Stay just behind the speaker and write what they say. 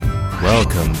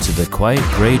Welcome to the Quite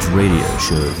Great Radio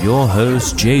Show of your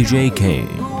host, JJ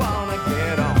Kane.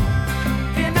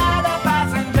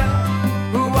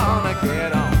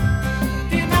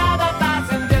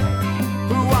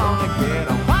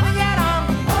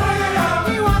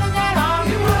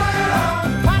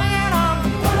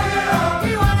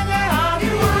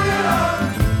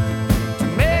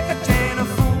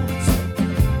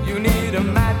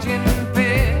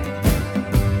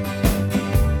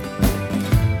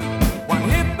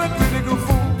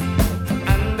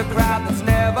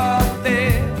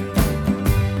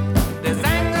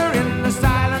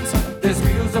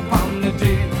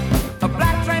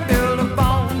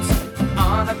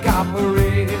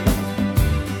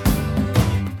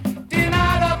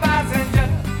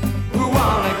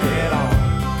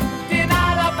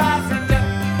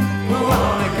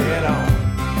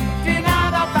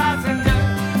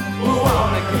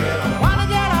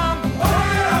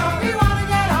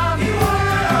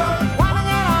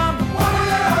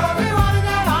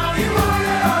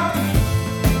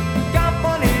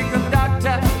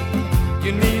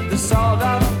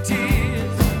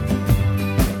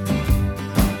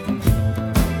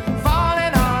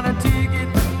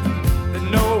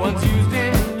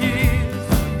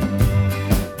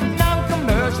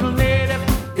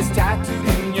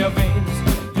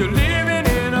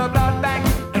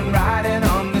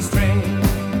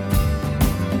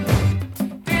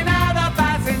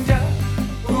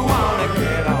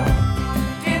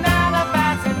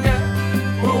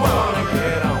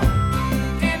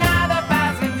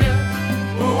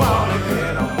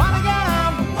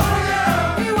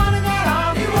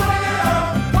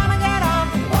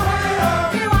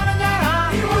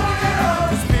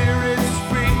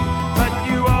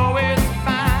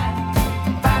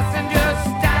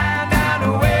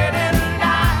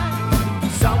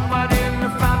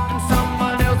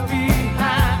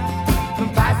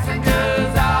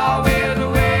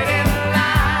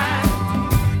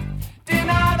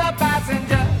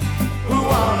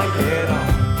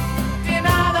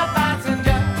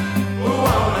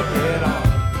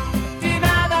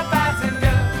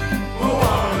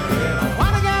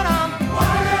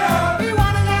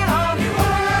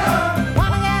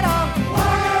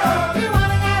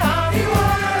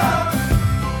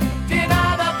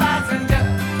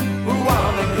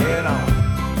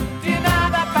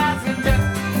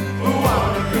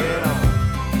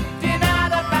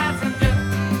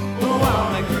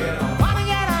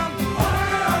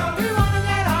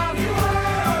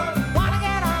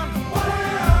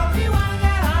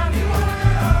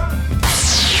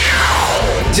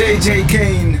 JJ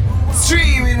Kane,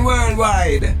 streaming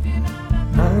worldwide.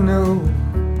 I know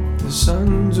the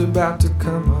sun's about to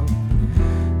come up.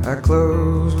 I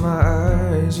close my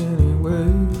eyes anyway.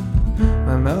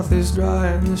 My mouth is dry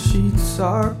and the sheets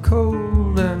are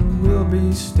cold, and we'll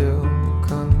be still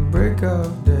come break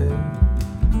of day.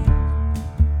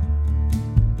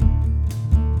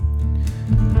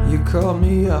 You called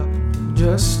me up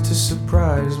just to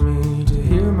surprise me, to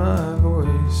hear my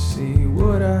voice, see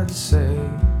what I'd say.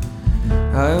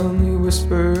 I only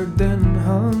whispered, then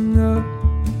hung up.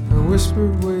 I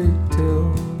whispered, wait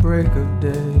till break of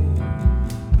day.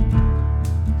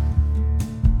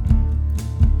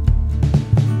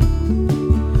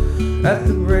 At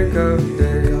the break of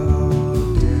day,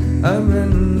 I'm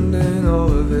ending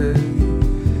all of it.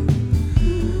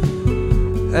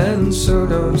 And so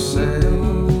don't say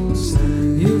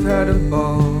you've had a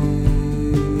ball.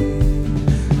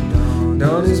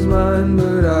 Dawn is mine,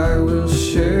 but I will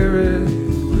share it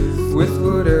with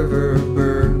whatever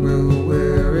bird will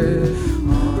wear it.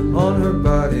 On her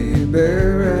body,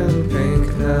 bare and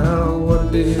pink. Now,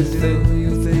 what do you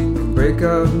think? Break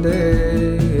of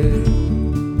day.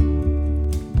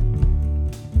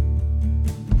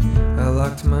 I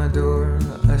locked my door,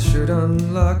 I should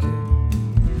unlock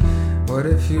it. What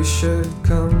if you should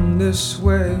come this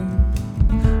way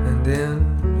and in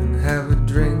and have a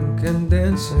drink and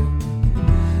dancing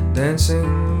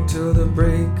till the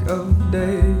break of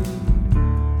day.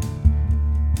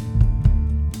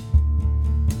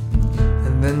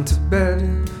 And then to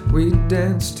bed we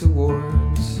dance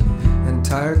towards, and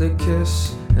tiredly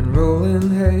kiss and roll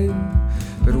in hay.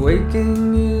 But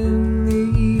waking in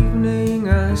the evening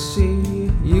I see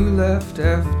you left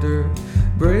after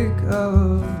break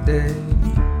of day.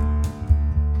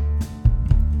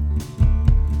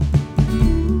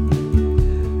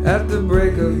 At the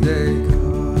break of day,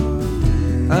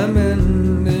 I'm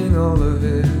ending all of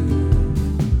it.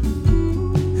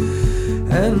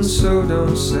 And so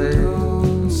don't say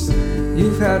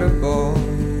you've had a ball.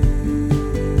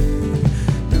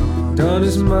 Dawn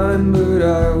is mine, but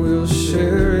I will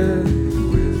share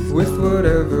it with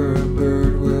whatever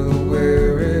bird will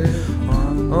wear it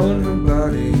on her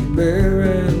body, bare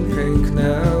and pink.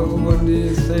 Now, what do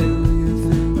you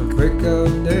think of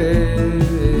breakout day?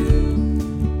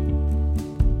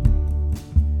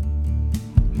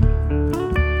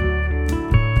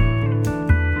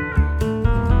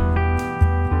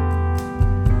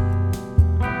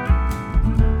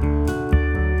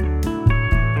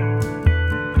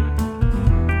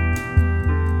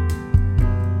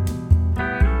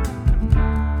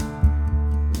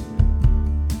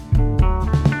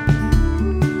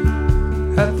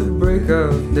 At the break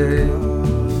of day,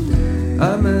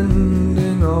 I'm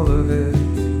ending all of it.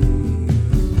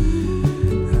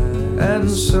 And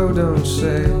so don't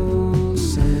say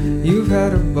you've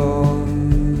had a ball.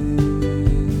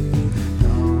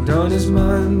 Dawn is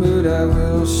mine, but I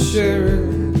will share it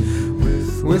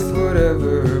with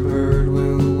whatever bird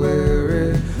will wear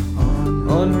it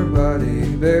on her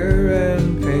body, bare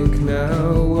and pink.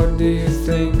 Now, what do you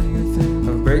think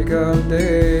of breakout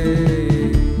day?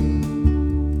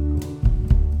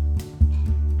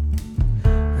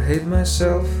 I hate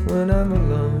myself when I'm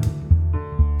alone.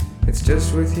 It's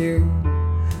just with you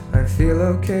I feel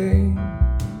okay.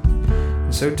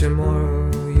 And so tomorrow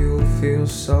you'll feel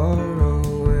sorrow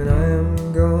when I am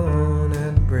gone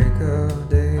at break of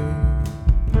day.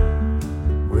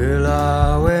 Well,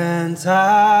 I went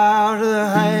out to the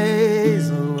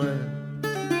Hazelwood,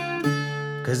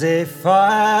 'cause a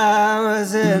fire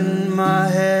was in my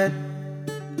head.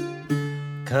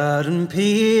 Cut and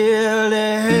peeled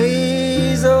a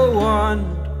hazel wand,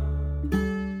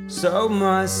 sewed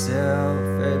myself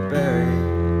a berry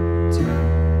to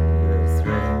a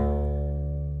thread.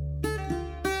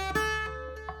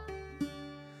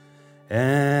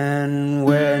 And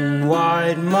when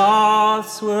white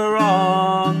moths were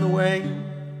on the wing,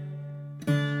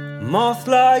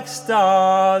 moth-like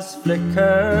stars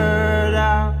flickered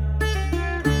out,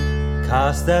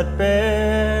 cast that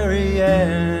berry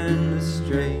in the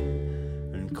stream,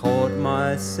 and caught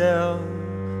myself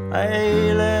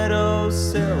a little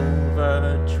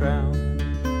silver trout.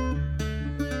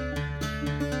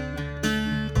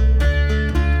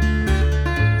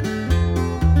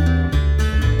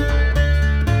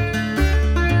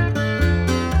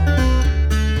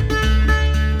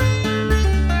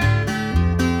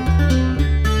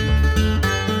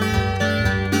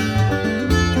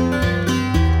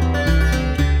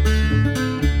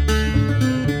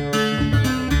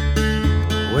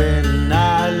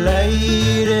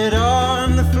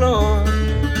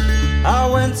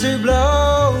 To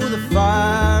blow the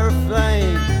fire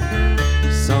aflame,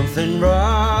 something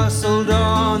rustled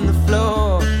on the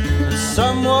floor, and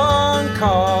someone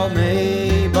called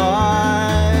me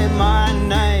by my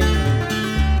name.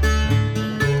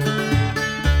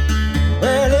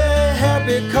 Well, it had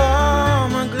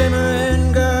become a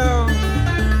glimmering girl,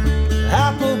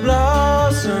 apple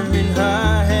blossom in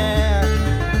her hair,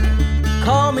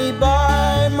 called me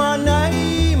by my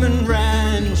name and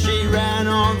ran. She ran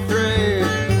on through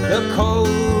the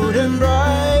cold and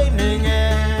brightening air.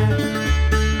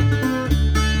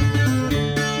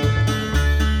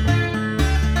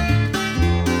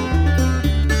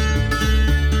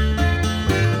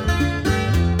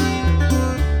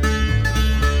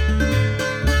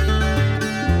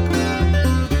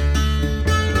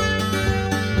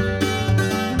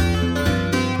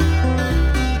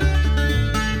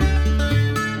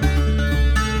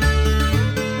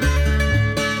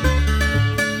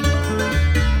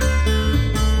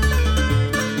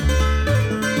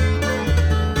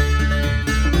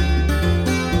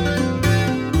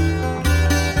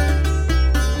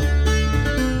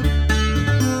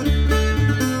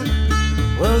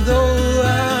 Although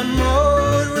I'm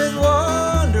mowed with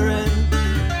wandering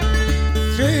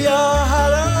through your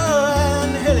hollow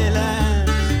and hilly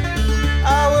lands,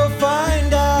 I will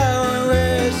find out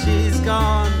where she's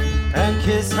gone and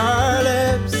kiss her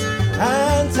lips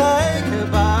and take her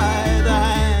by the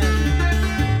hand,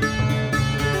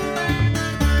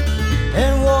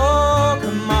 and walk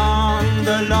among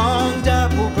the long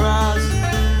dapple grass,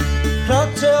 pluck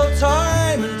till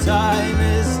time and time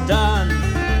is done.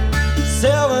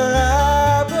 Silver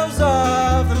apples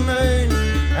of the moon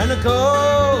and the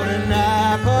golden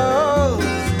apples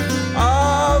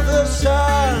of the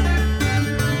sun.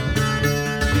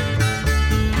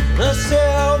 The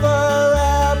silver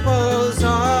apples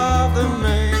of the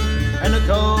moon and the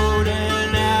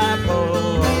golden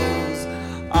apples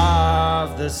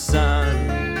of the sun.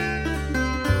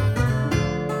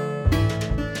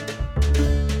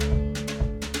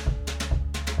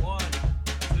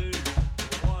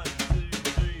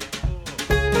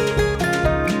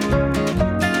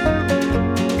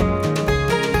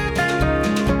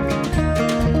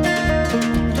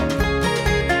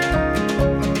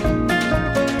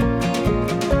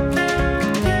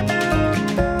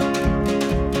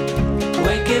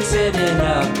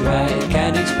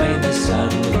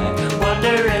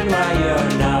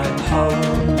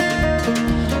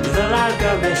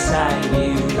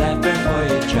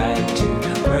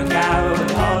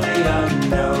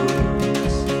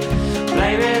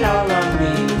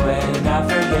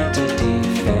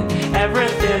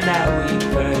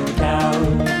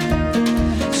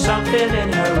 something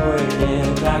in her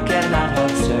wording I cannot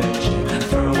help searching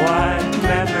for what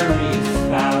memory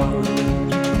found.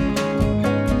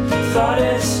 Thought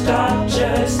it stopped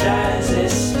just as it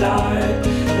started.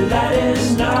 That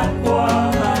is not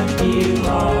what you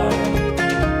are.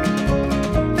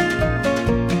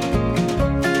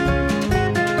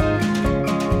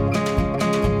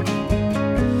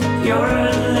 You're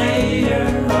a layer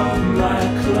of my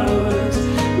clothes,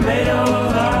 made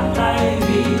of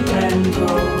ivy and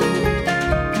gold.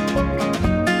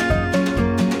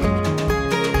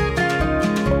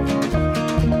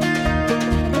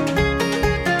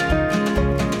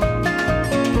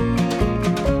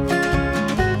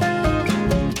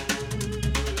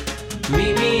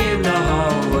 Meet me in the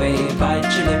hallway, bite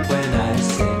your lip when I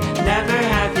say, never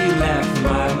have you left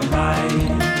my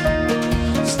mind.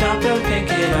 Stop and pick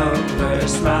it over,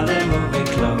 smile and move it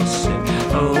closer.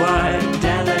 Oh, what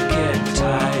delicate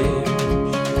time.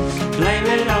 Blame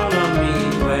it all on me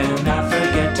when I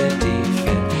forget to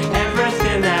defend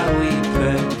everything that we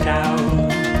put down.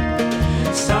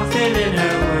 Something in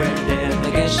her wording, I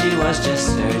guess she was just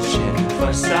searching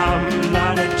for some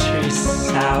monetary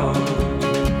sound.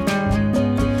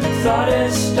 Thought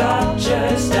it stopped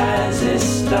just as it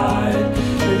started.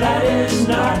 That is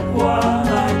not what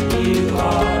you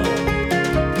are.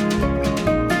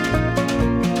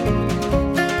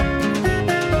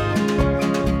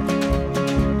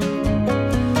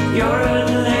 You're a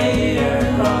layer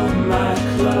of my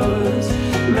clothes,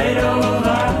 made of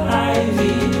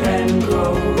ivy and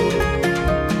gold.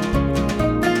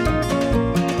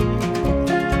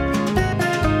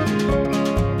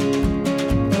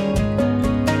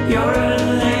 You're a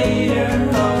layer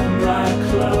of my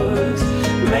clothes,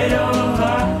 made of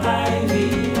ivy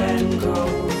and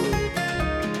gold.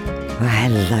 Well,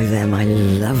 hello there, my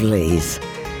lovelies.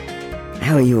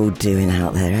 How are you all doing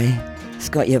out there, eh? It's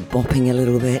got you bopping a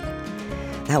little bit.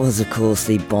 That was, of course,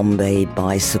 the Bombay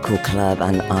Bicycle Club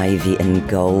and Ivy and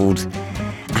Gold.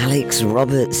 Alex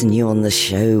Roberts and you on the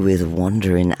show with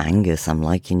Wandering Aaengus, I'm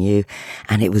Liking You.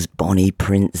 And it was Bonnie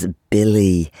Prince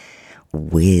Billy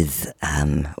with,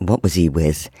 what was he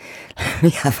with? Let me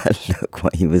have a look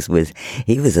what he was with.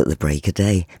 He was at the Break of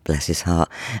Day, bless his heart.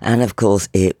 And of course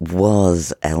it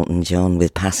was Elton John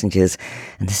with Passengers,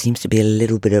 and there seems to be a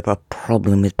little bit of a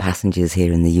problem with passengers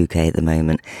here in the UK at the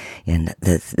moment. And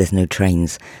there's no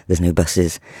trains, there's no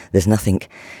buses, there's nothing.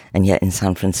 And yet in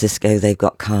San Francisco they've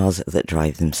got cars that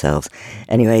drive themselves.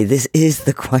 Anyway, this is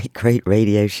the Quite Great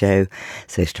Radio Show,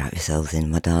 so strap yourselves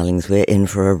in, my darlings, we're in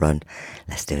for a run.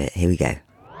 Let's do it, here we go.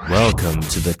 Welcome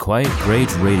to the Quite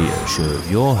Great Radio Show.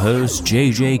 Your host,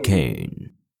 JJ Kane.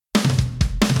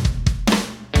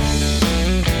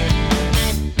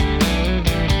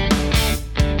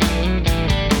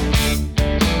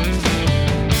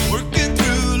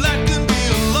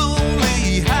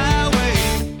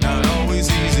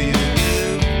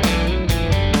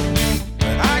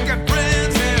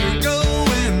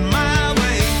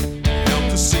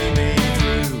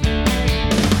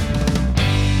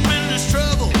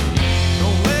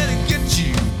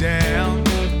 Down.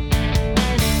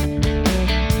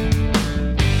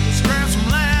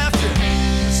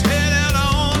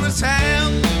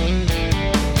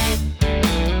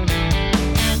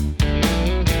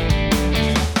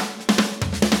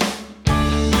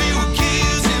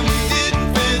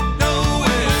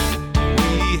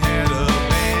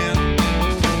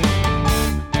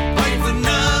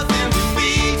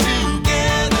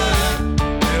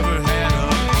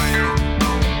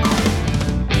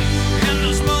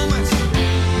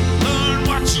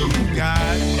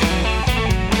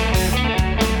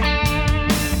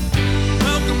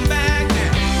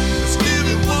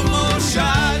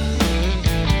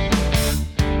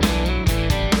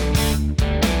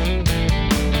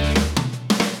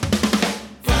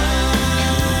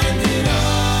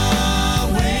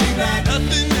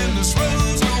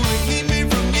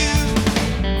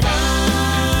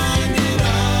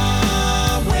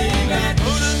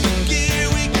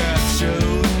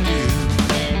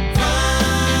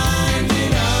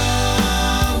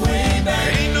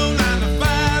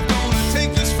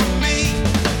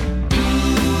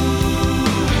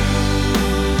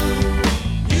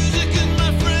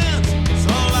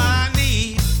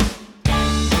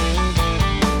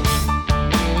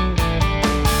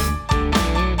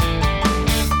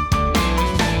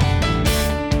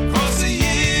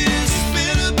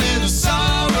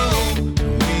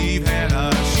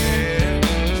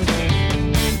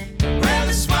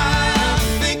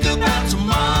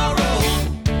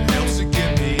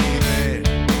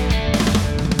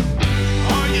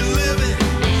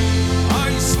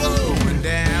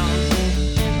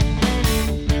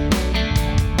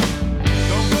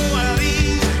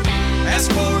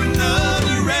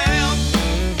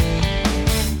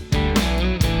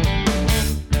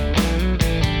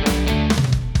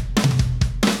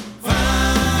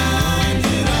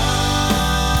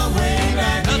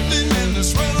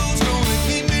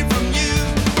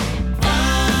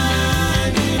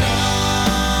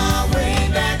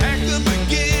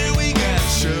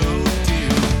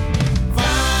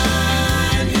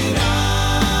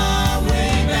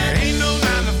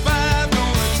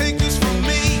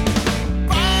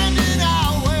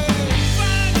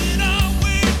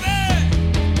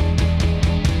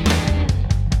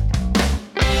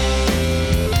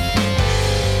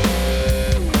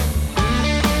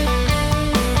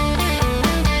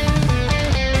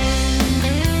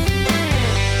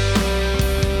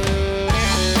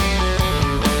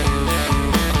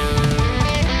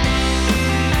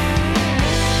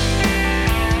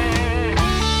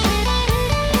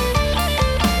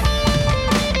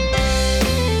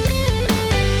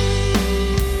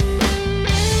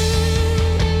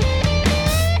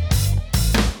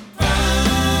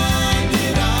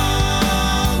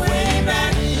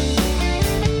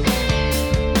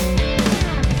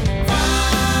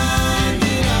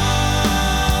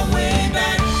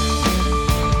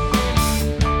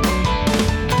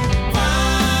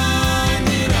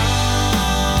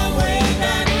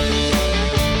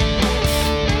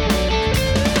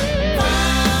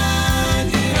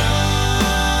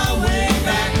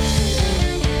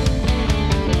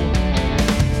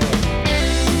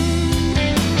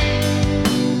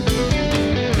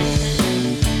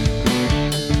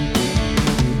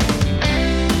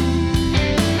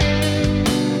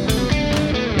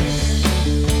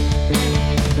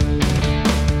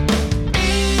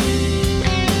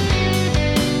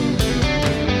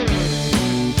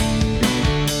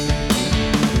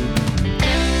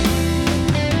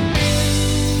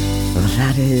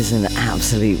 That is an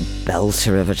absolute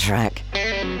belter of a track.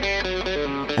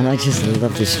 And I just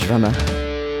love this drummer.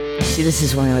 See, this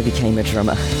is why I became a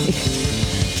drummer.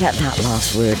 Get that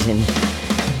last word in.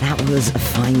 That was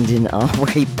Finding Our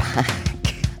Way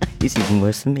Back. He's even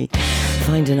worse than me.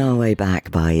 Finding Our Way Back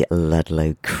by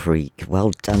Ludlow Creek.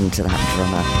 Well done to that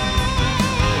drummer.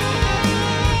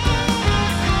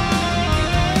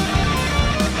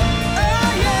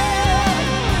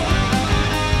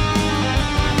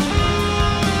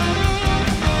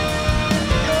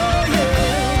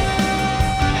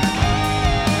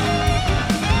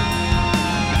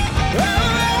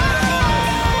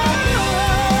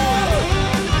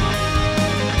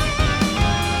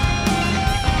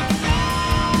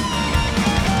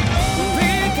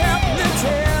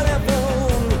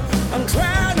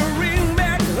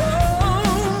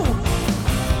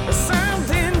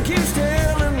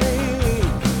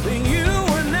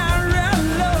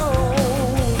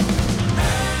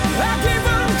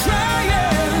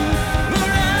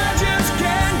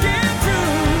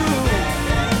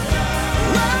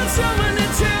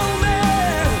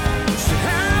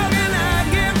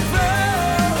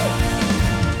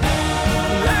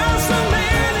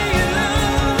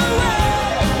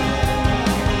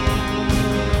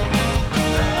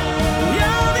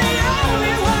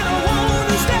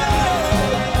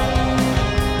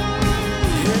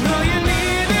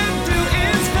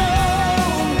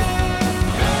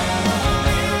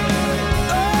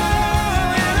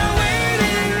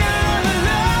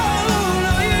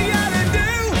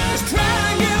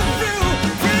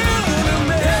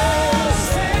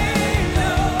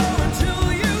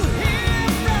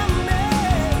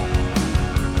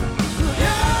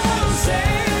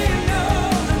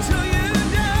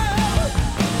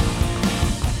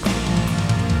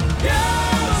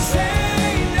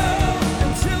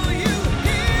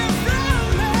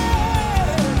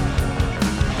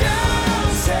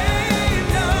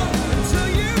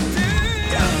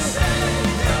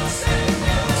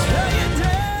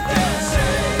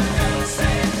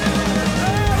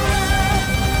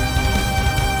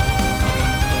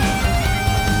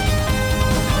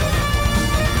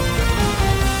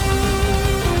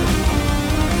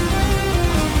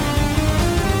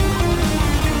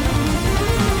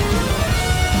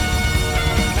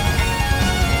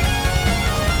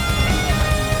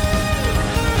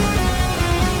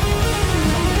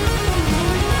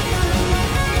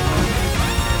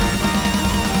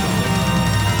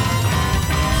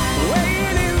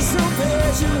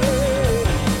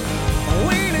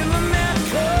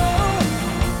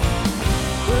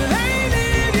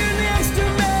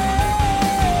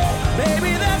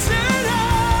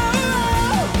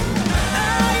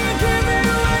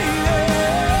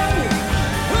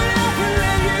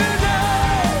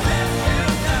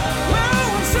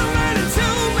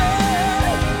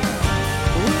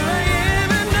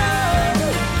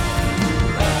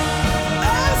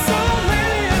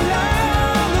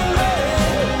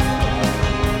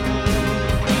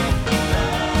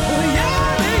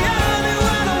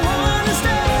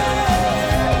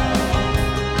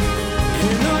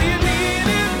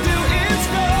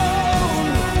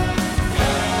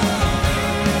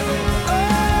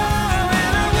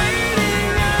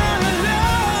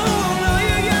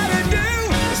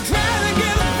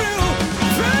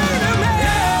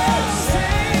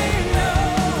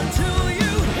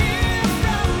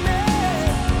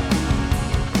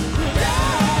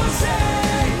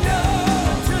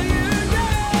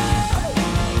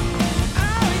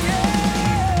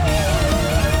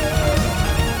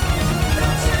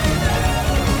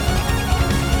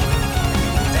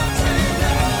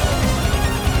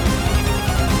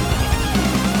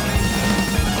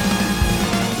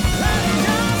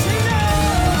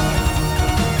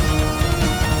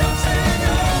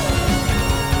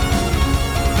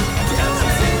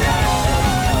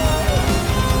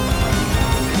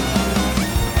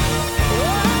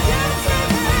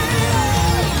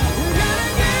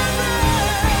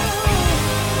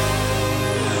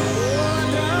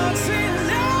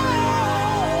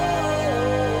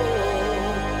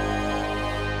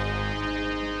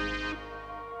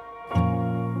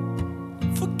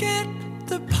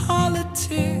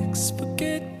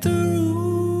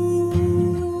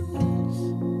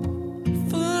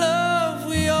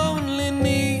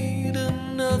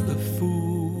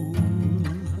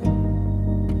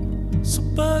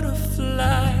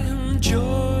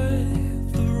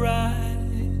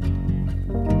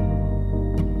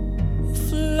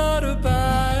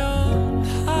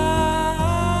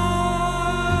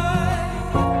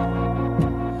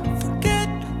 Forget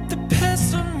the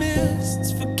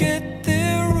pessimists, forget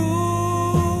their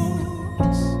rules.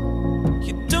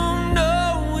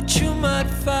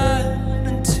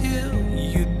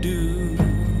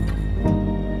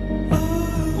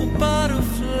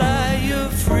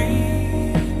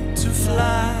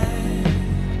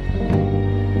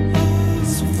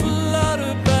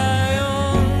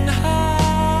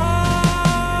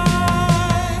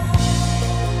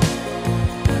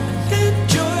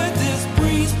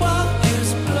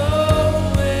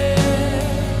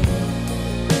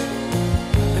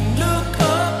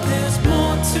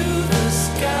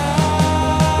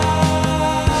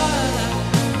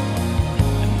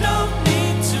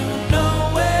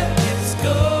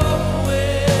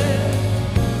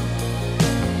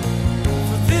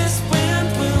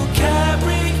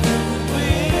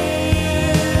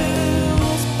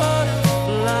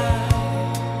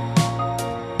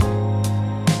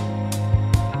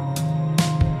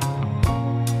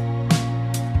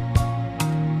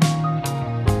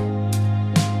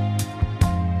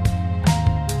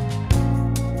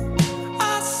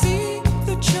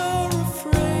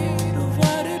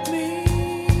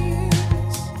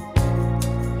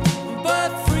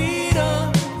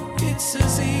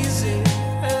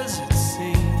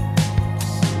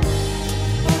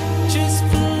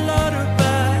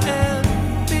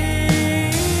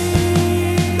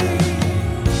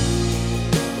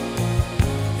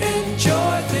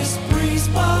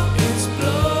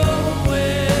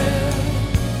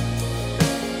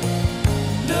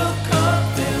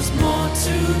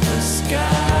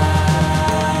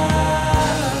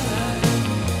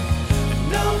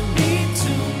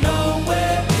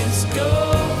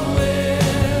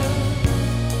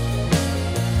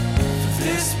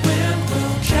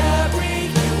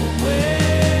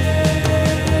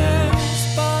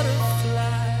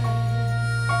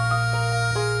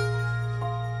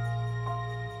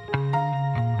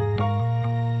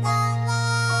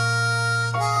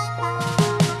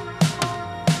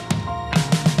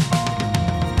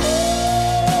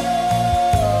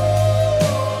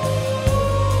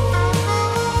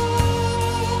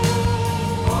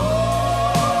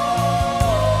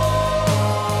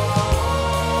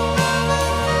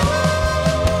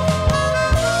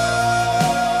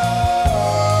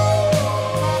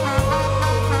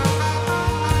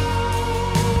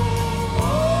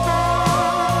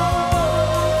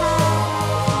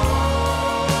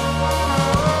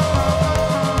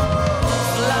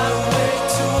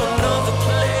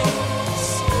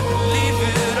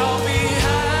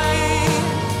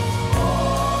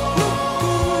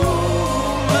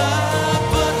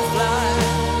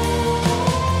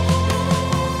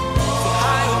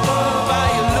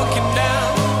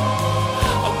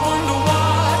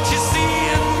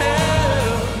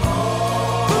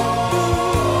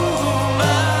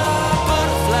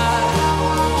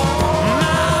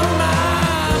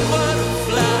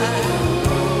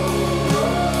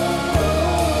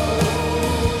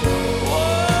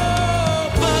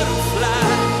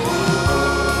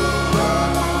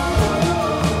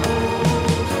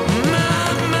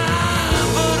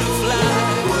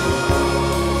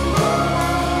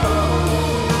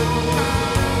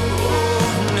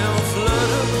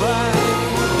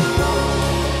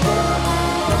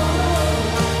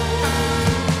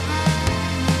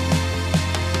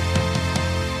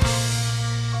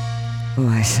 Oh,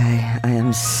 I say, I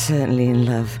am certainly in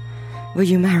love. Will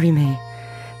you marry me?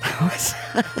 That was...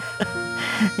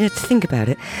 yeah, to think about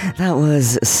it, that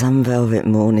was Some Velvet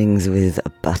Mornings with a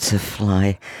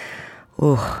Butterfly.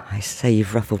 Oh, I say,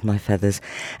 you've ruffled my feathers.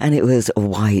 And it was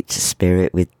White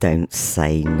Spirit with Don't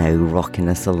Say No rocking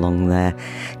us along there.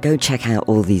 Go check out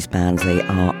all these bands. They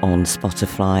are on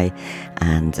Spotify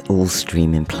and all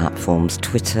streaming platforms,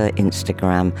 Twitter,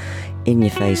 Instagram, In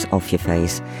Your Face, Off Your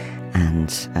Face,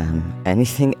 and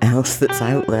anything else that's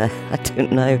out there. I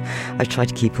don't know. I try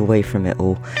to keep away from it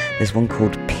all. There's one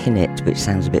called Pin It, which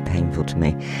sounds a bit painful to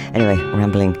me. Anyway,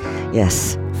 rambling.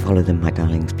 Yes, follow them, my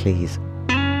darlings, please.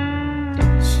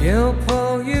 She'll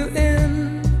pull you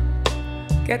in,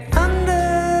 get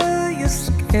under your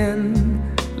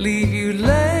skin, leave you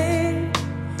laying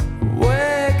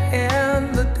awake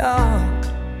in the dark.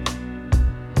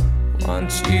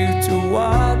 Want you to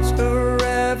watch her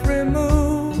every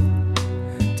move,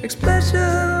 takes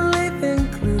pleasure leaving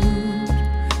clues.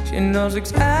 She knows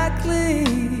exactly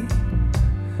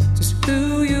just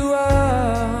who you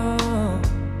are.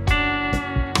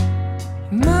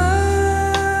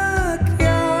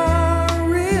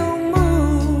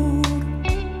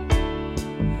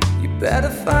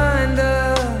 Better find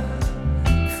her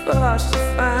before she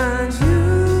finds you.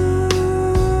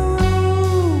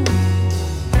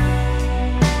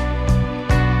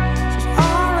 She's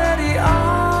already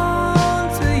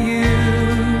on to you.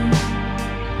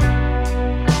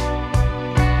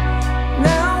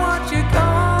 Now what you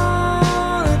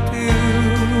gonna do?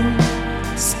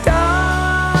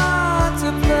 Start to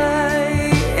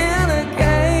play in a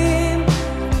game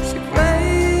she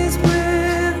plays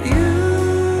with you.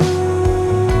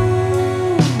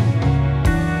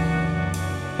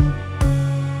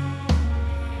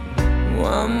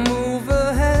 One move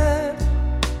ahead,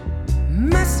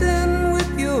 messing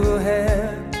with your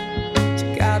head. She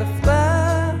got a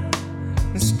flair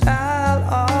and style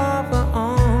of her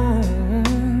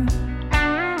own.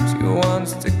 She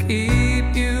wants to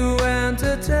keep you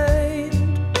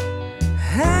entertained,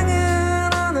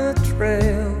 hanging on a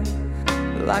trail.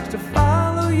 Likes to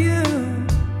follow you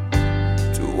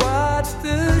to watch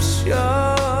the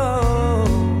show.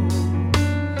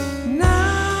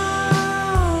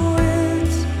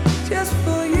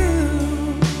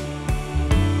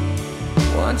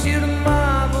 Want you to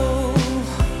marvel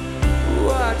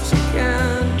what you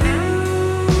can do.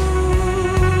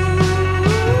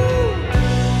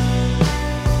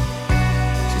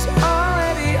 She's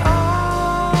already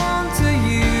on to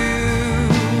you.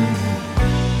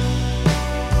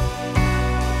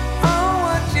 Oh,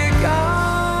 what you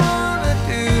gonna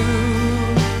do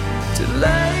to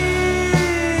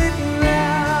late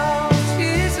now?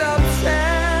 She's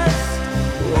obsessed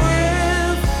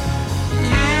with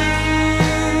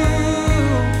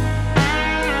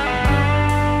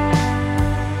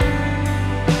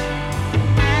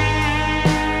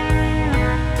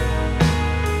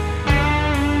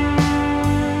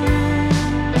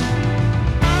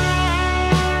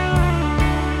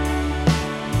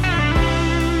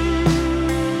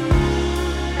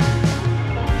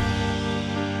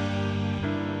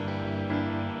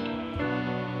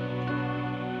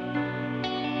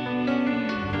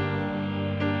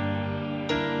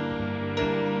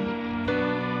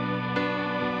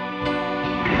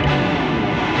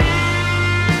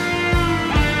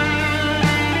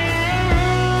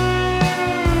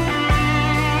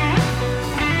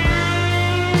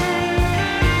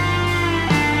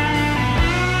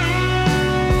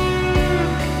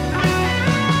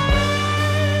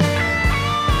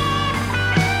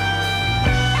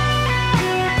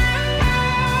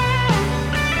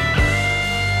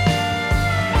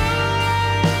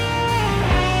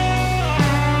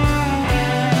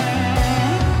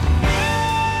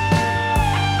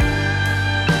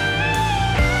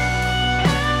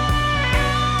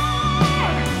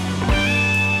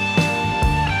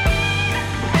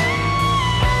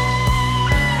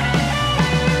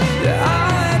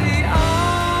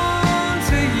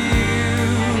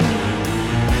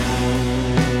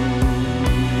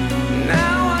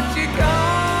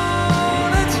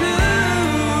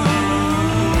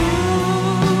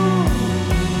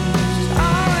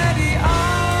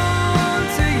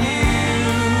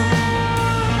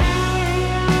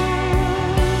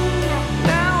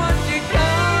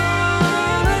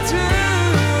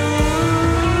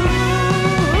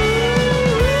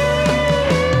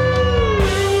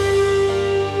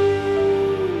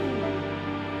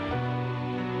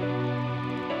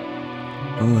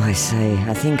Oh, I say,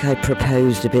 I think I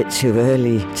proposed a bit too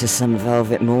early to Some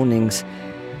Velvet Mornings.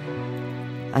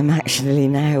 I'm actually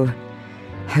now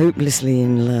hopelessly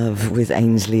in love with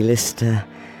Aynsley Lister.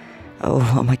 Oh,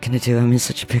 what am I going to do? I'm in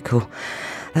such a pickle.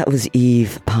 That was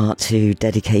Eve Part 2,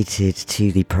 dedicated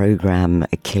to the programme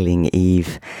Killing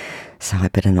Eve. So I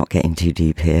better not get in too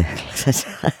deep here.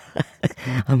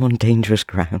 I'm on dangerous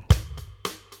ground.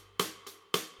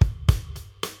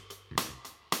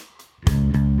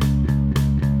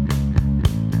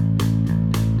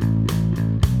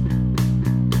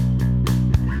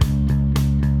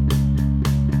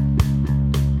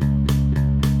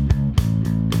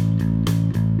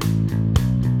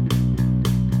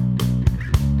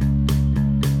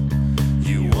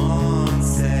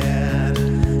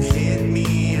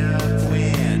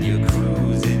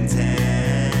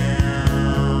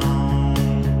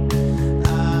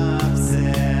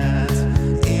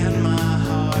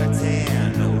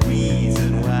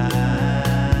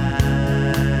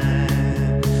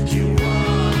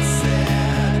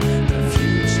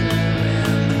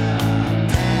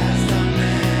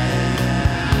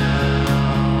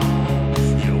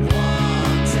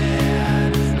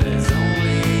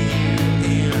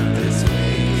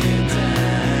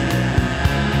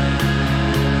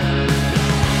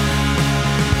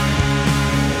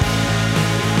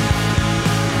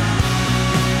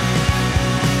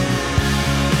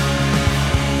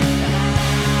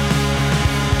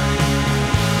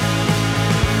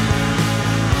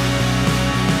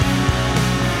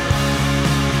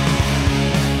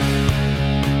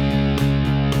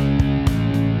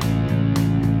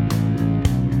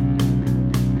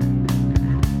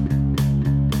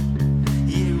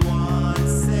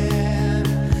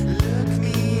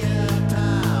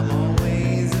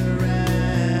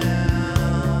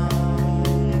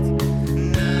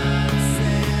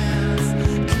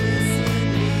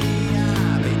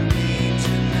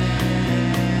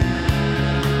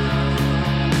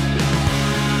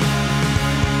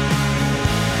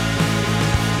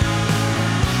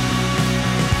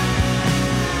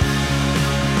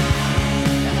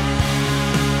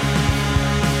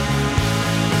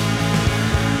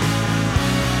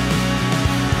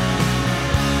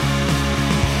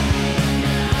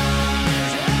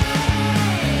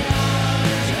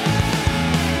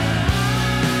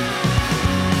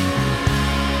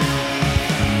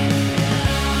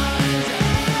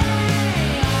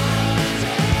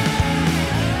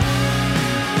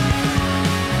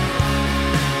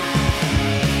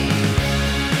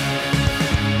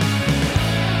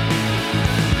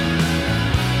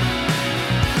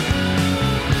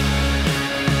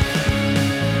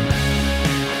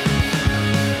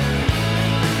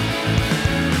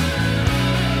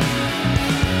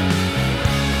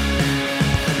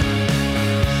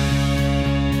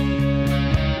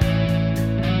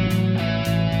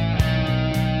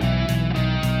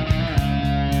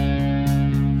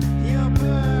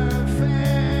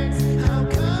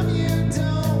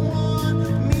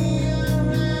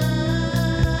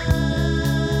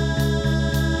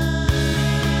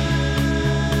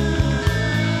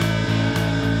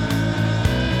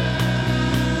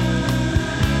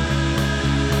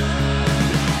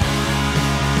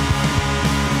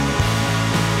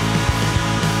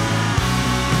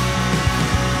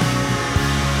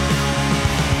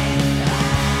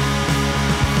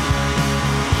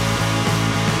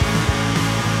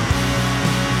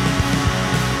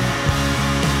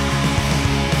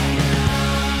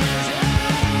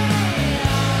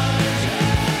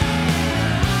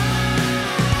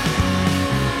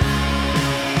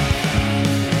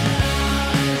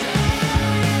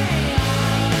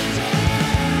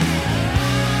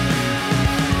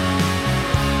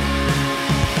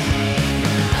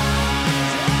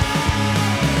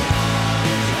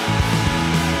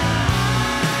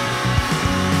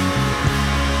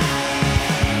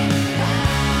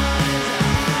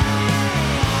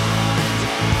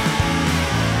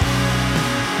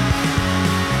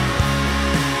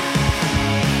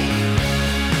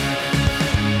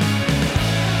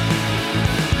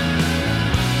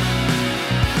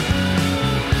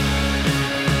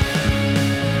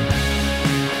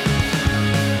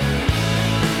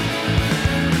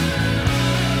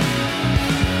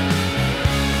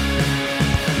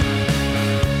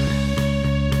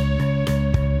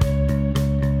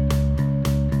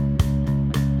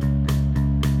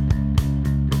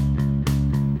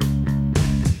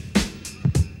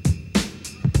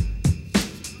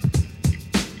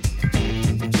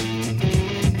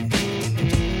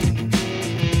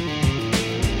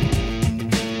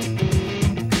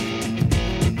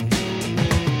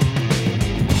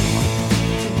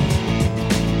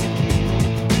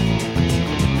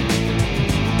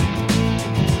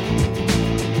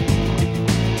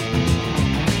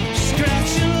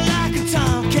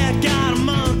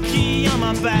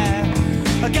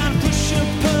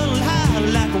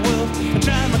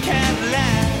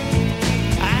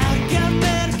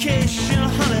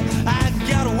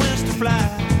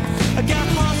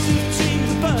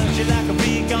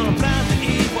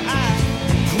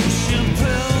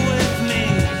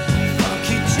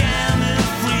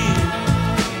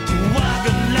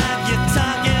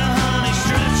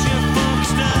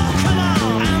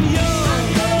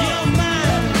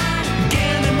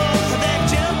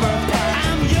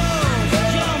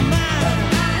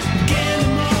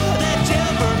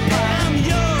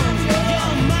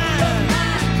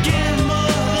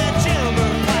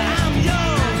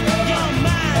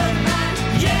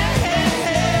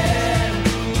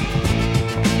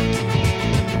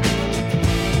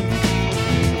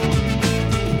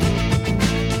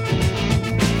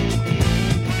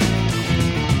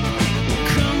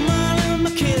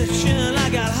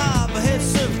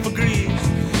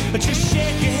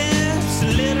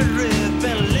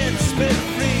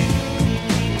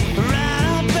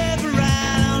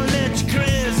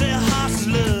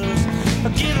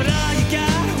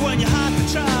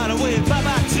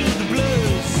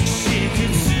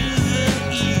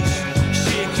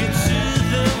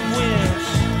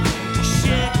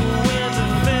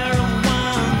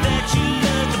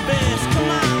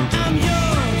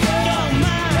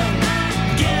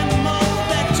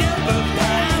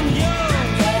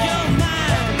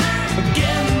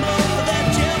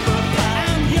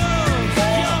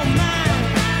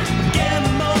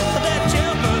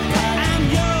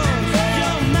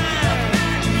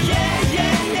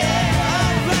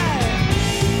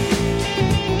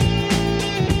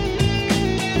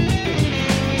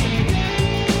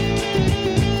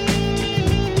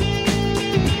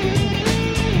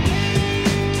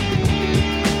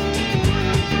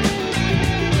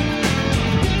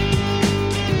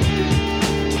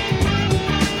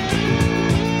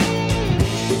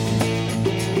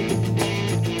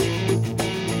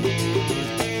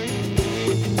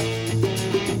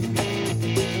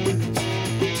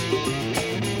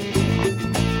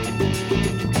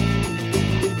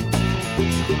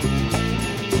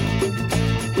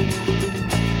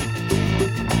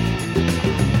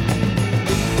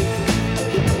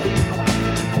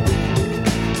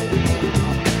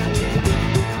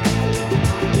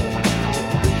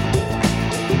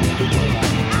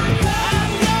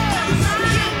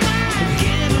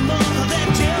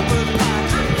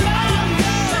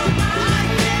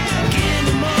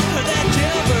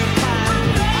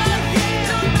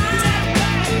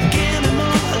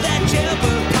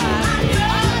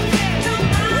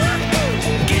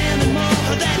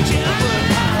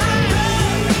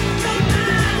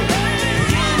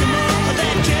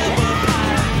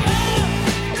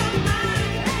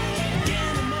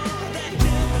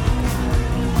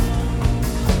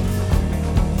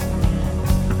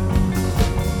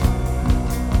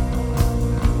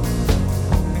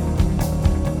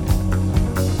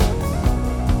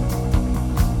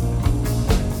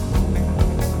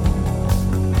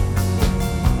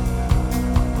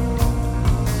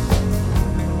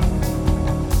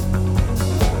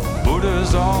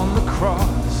 Buddha's on the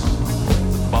cross,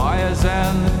 fires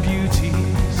and the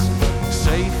beauties,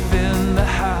 safe in the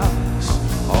house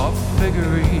of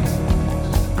figurines.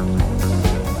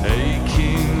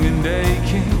 Aching and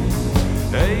aching,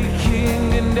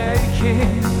 aching and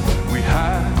aching, we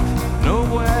have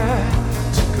nowhere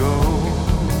to go.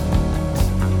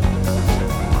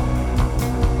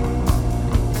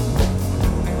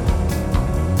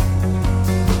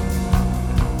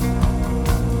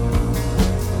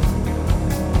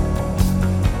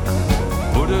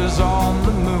 Buddha's on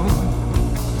the moon,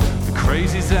 the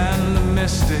crazies and the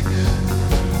mystics,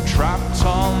 trapped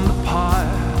on the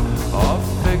pyre of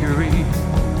figurines.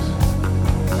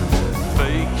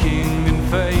 Faking and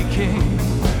faking,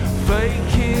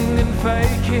 faking and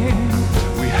faking,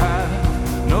 we have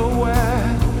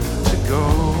nowhere to go.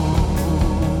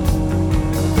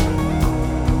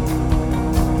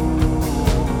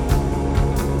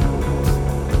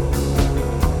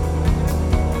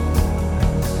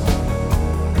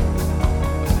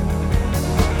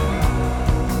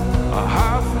 I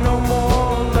have no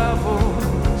more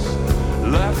levels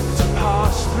left to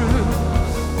pass through.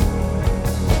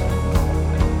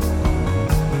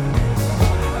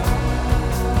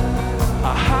 I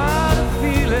had a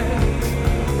feeling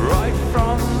right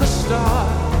from the start.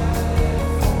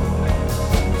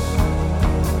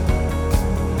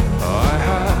 I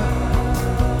had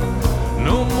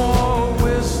no more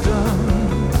wisdom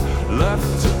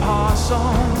left to pass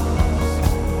on.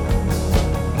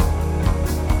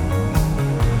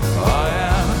 I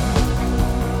am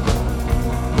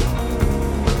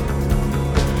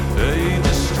a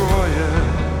destroyer.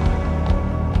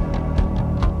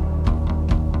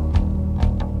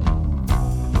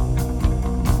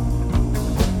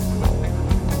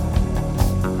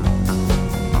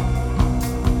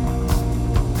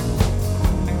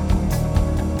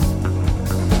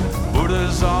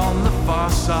 Buddha's on the far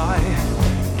side,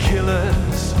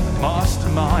 killers,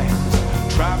 masterminds,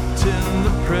 trapped in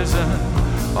the prison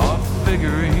of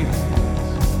figurines.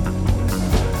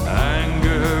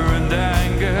 Anger and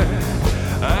anger,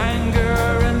 anger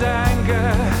and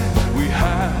anger, we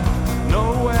have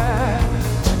nowhere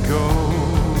to go.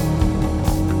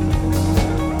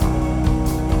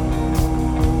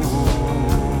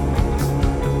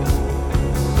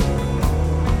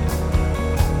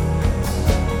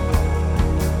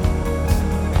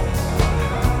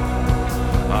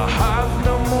 I have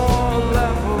no more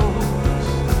levels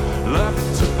left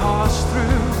to pass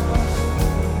through.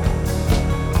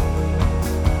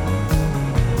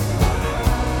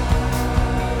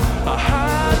 I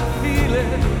had a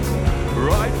feeling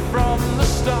right from the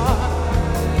start.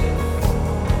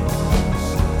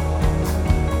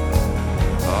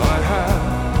 I have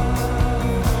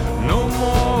no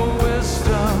more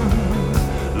wisdom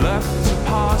left to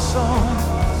pass on.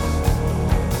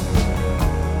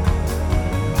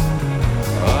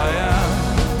 I am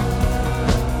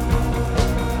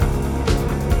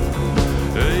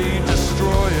a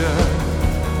destroyer.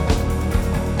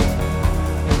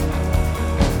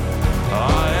 I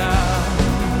am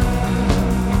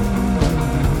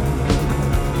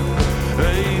a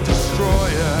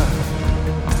destroyer.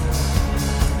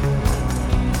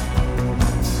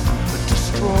 A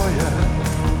destroyer.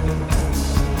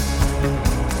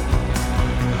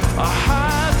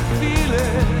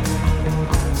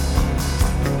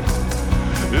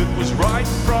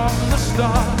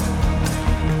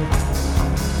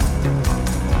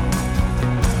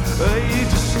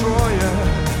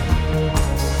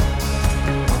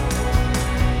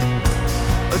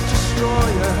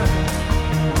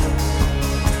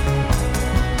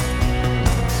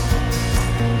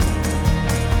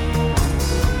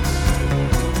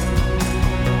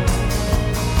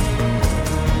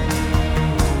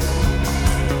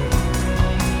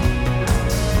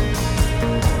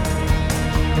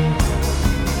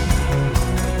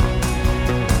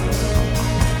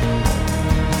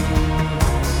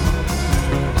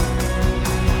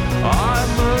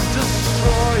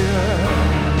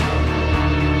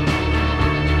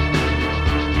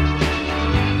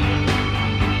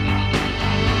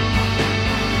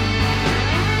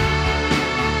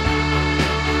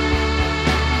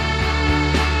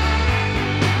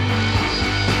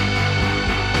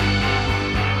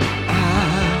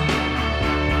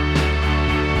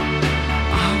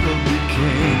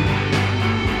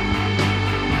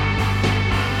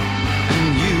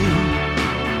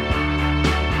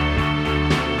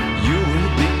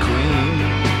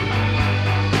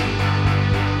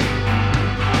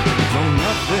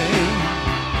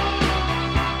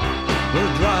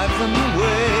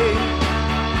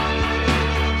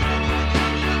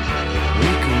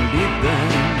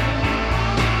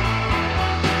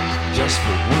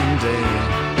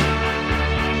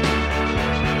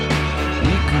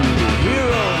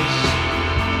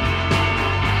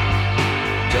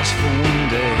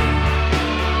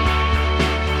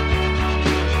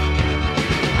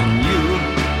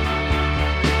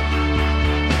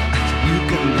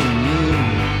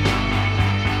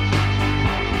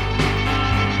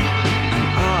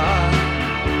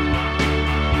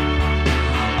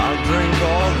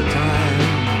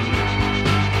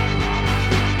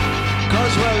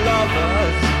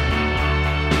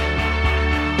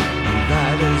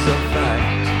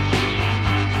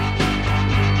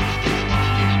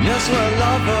 us were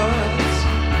lovers.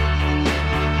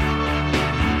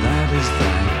 That is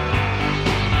that.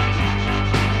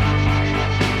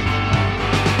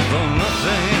 Though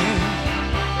nothing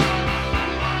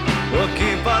will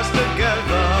keep us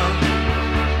together,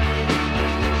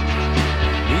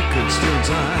 we could still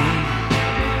die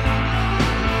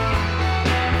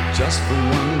just for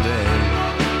one day.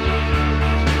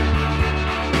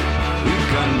 We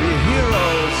can be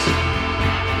heroes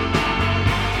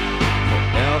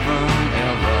forever and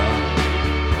ever.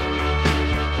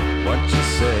 What you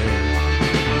say?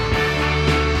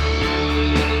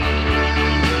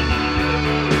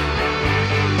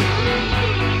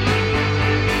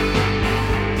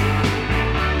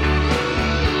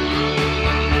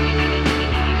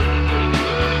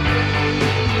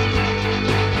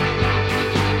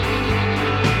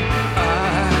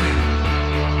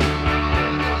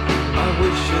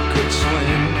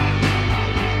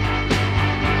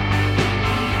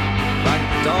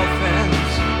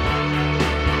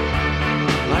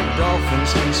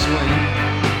 Dolphins can swing.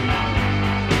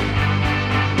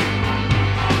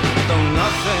 Though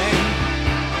nothing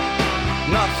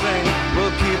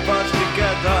will keep us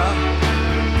together,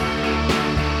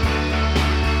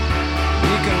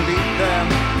 we can beat them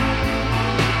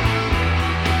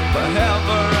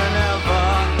forever and ever.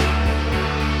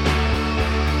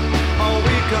 Oh,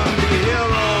 we can be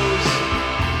heroes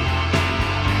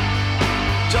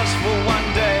just for one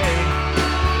day.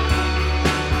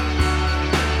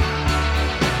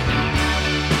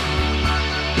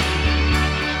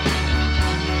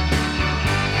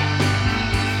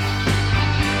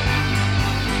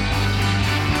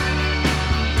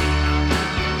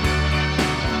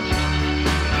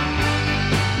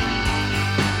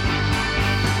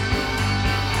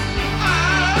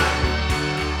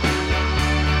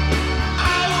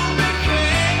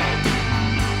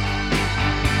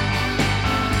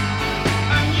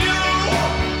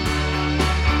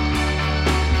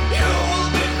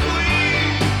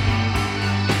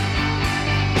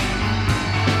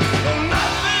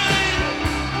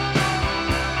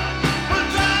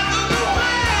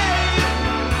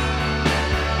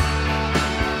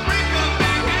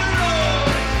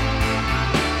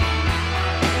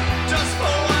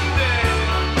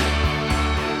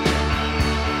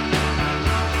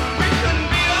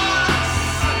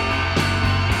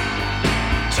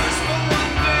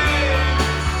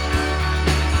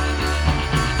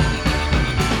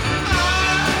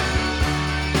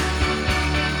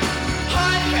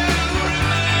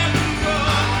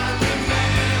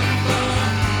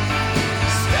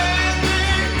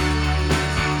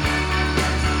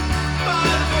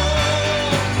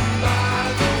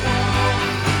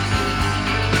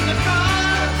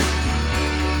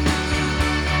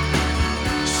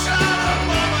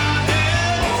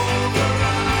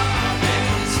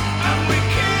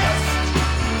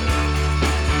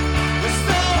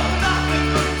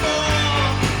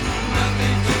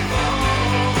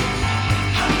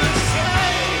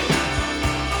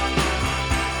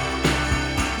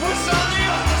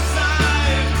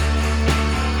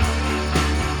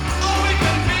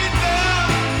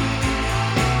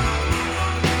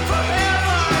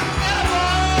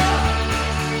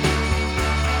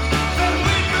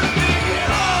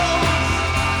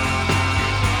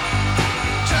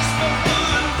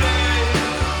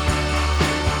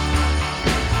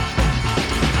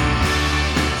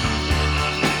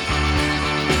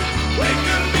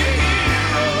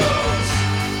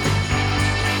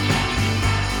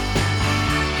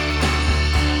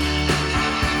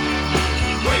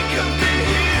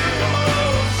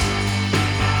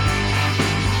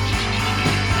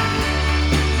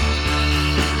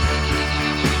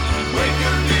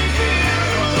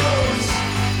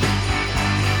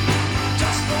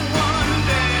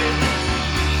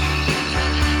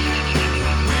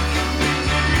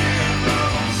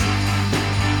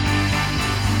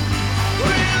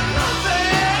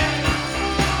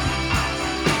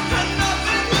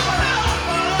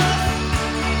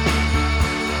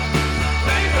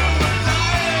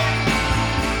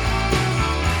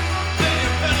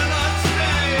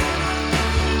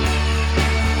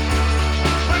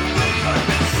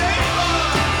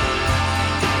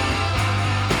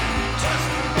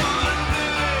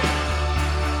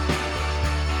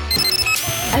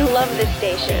 love this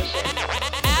station.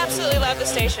 Absolutely love the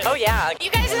station. Oh yeah.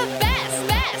 You guys are the best,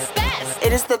 best, best.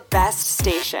 It is the best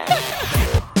station.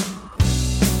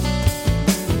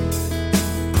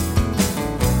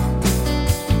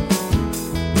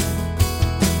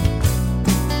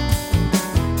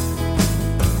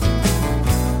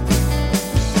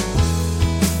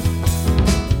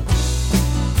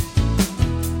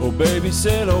 Oh baby,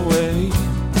 sail away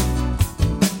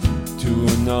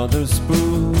another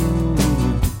spoon,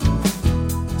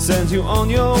 send you on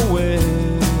your way,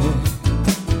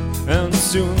 and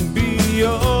soon be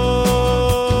your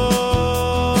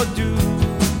doom.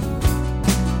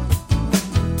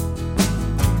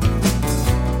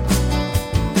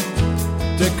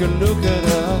 Take a look at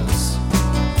us,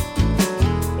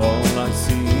 all I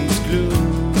see is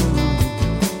gloom.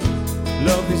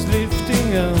 Love is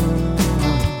lifting us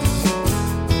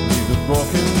with a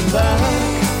broken back,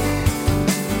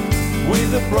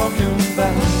 with a broken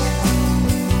back.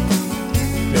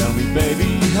 Tell me,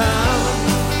 baby, how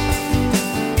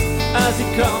has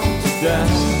it come to that?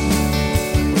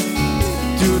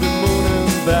 To the moon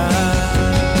and back.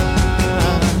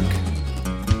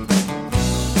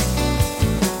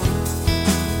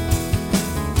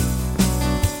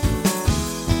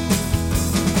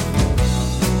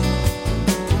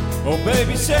 Oh,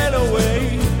 baby, sail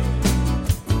away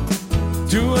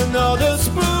to another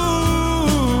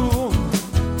spoon,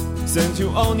 send you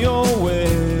on your way,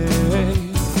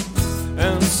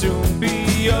 and soon be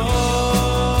your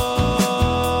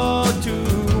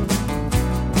doom.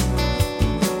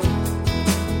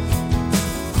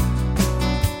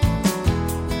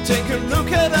 Take a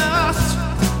look at us,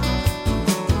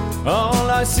 all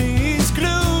I see is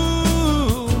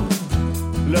gloom.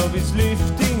 Love is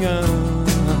lifting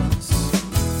us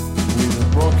with a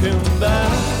broken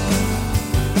back,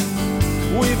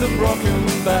 with a broken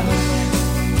back.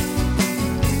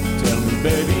 Tell me,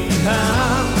 baby,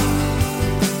 how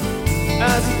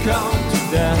has it come to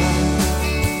that?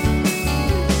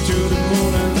 To the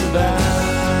moon and back.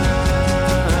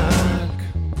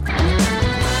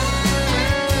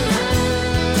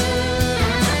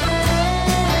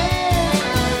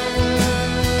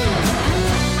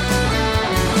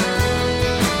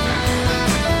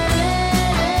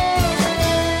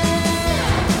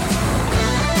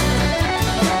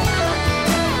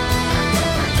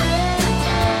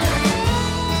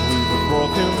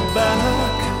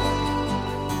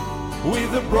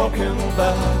 With a broken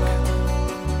back,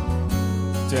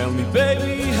 tell me,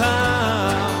 baby,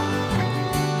 how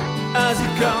has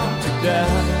it come to that?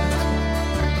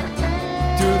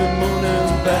 To the moon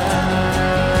and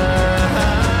back,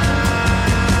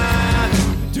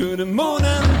 to the moon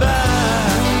and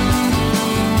back,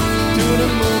 to the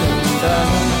moon and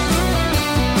back.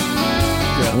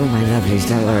 Oh, my lovelies,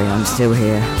 don't worry, I'm still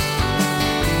here.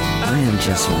 I am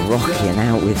just rocking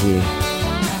out with you.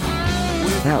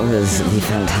 That was the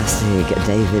fantastic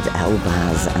David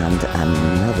Elbaz and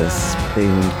Another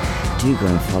Spoon. Do go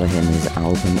and follow him. His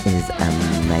album is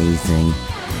amazing.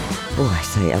 Oh, I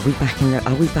say, are we back in the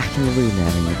room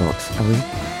there in the box? Are we?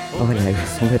 Oh, hello.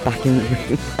 We're back in the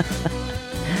room.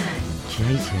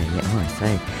 JJ, oh, I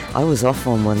say, I was off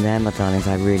on one there, my darlings.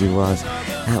 I really was.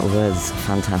 That was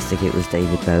fantastic. It was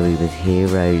David Bowie with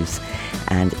Heroes,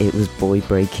 and it was Boy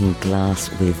Breaking Glass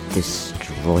with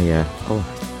Destroyer. Oh,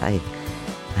 hey.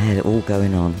 I had it all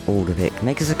going on, all of it.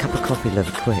 Make us a cup of coffee,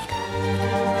 love, quick.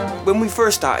 When we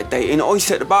first started dating, I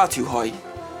set the bar too high,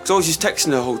 because I was just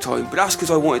texting her the whole time, but that's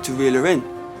because I wanted to reel her in.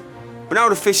 But now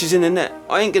the fish is in the net,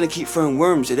 I ain't going to keep throwing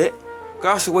worms at it, because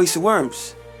that's a waste of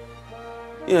worms.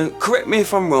 You know, correct me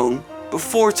if I'm wrong, but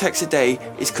 4 texts a day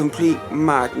is complete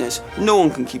madness. No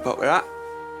one can keep up with that.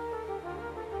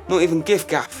 Not even Gift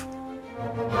Gaff.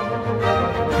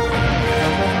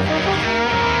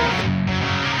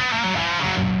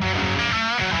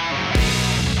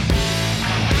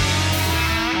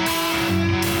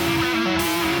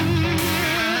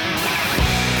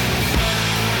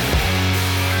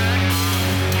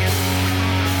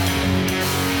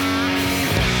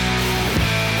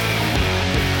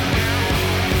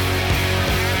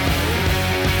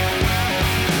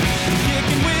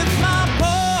 Kicking with my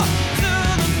paw to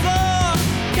the floor,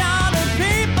 kind of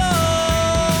people.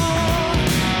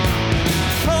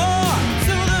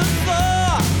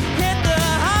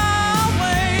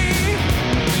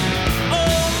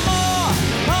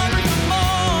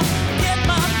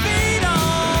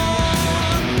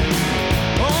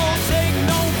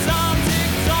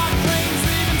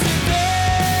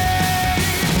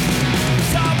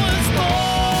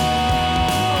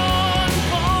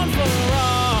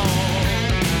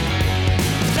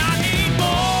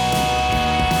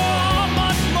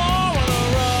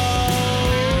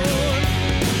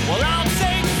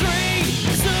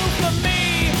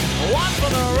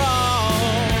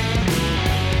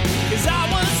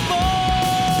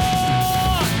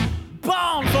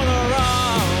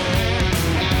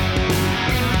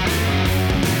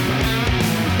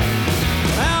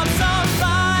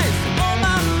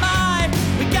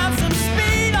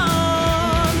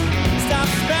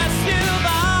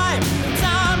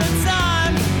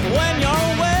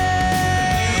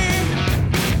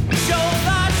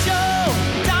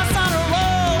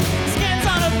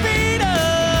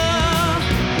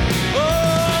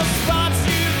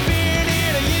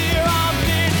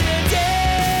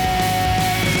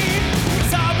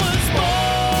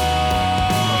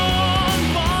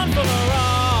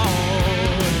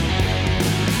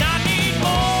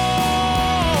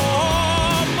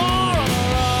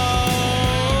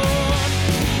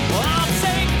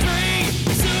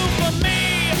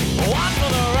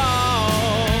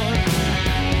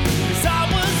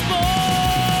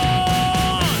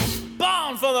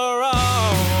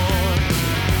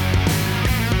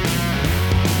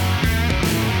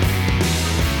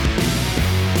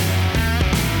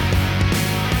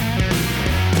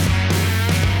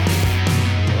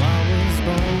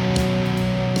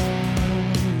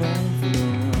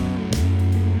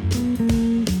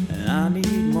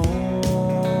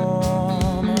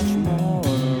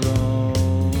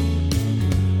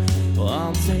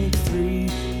 make 3,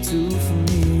 2 for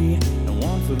me, and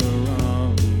 1 for the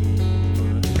road.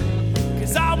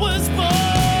 'Cause I was born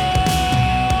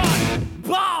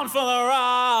for the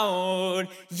road,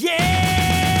 yeah.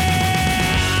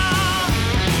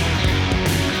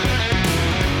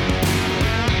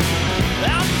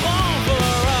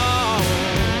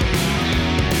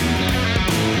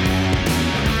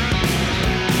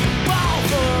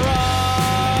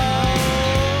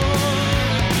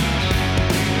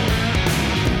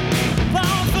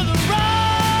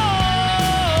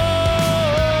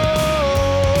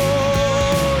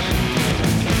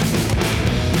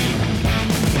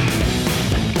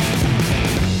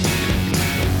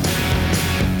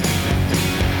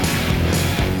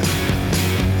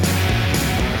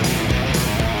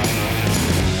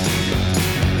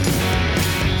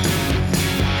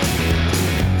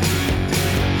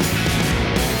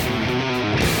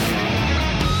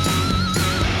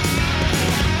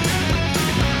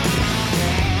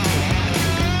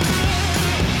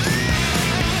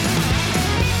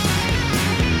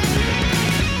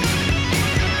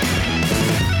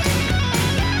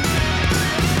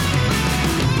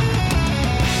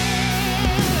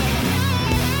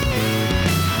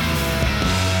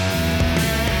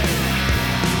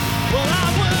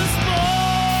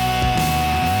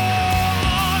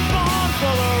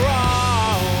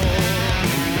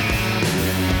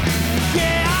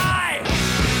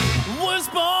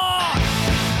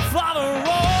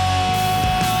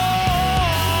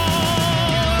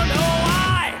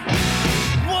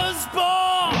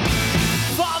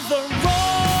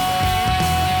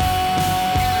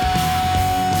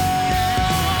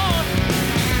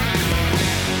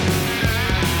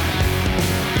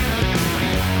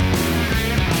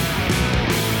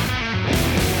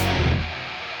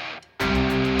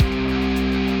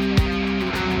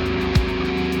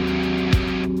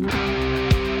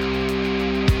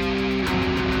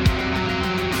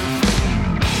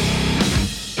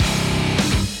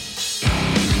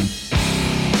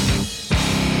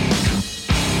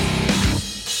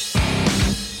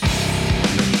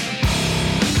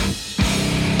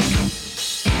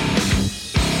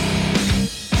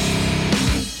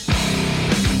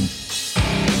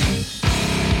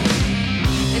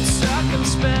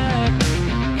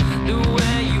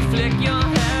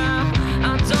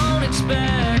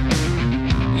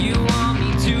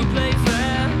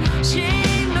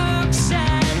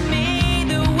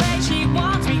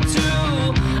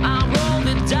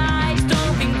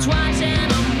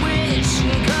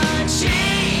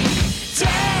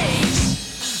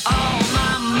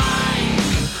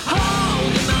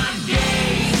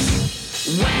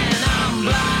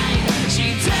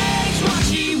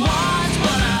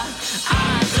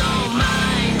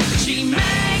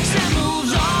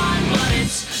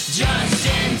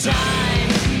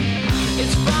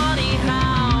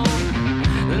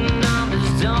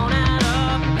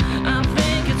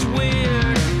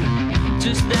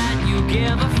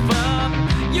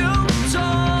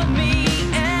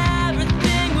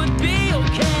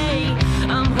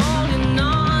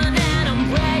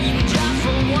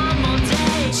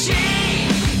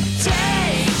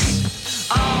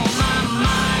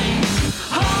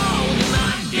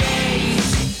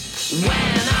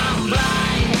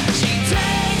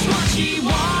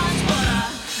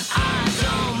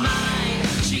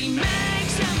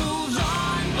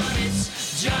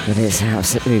 But it's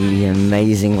absolutely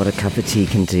amazing what a cup of tea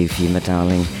can do for you, my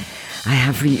darling. I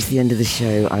have reached the end of the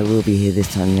show. I will be here this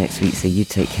time next week, so you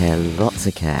take care, lots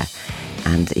of care.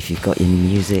 And if you've got any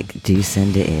music, do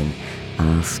send it in.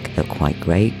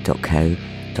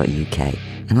 ask@quitegrade.co.uk.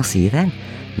 And I'll see you then.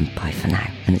 And bye for now.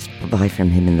 And it's bye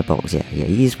from him in the box. Yeah,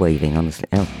 he's waving, honestly.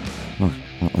 Oh, well,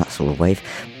 that's all a wave.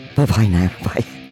 Bye-bye now. Bye.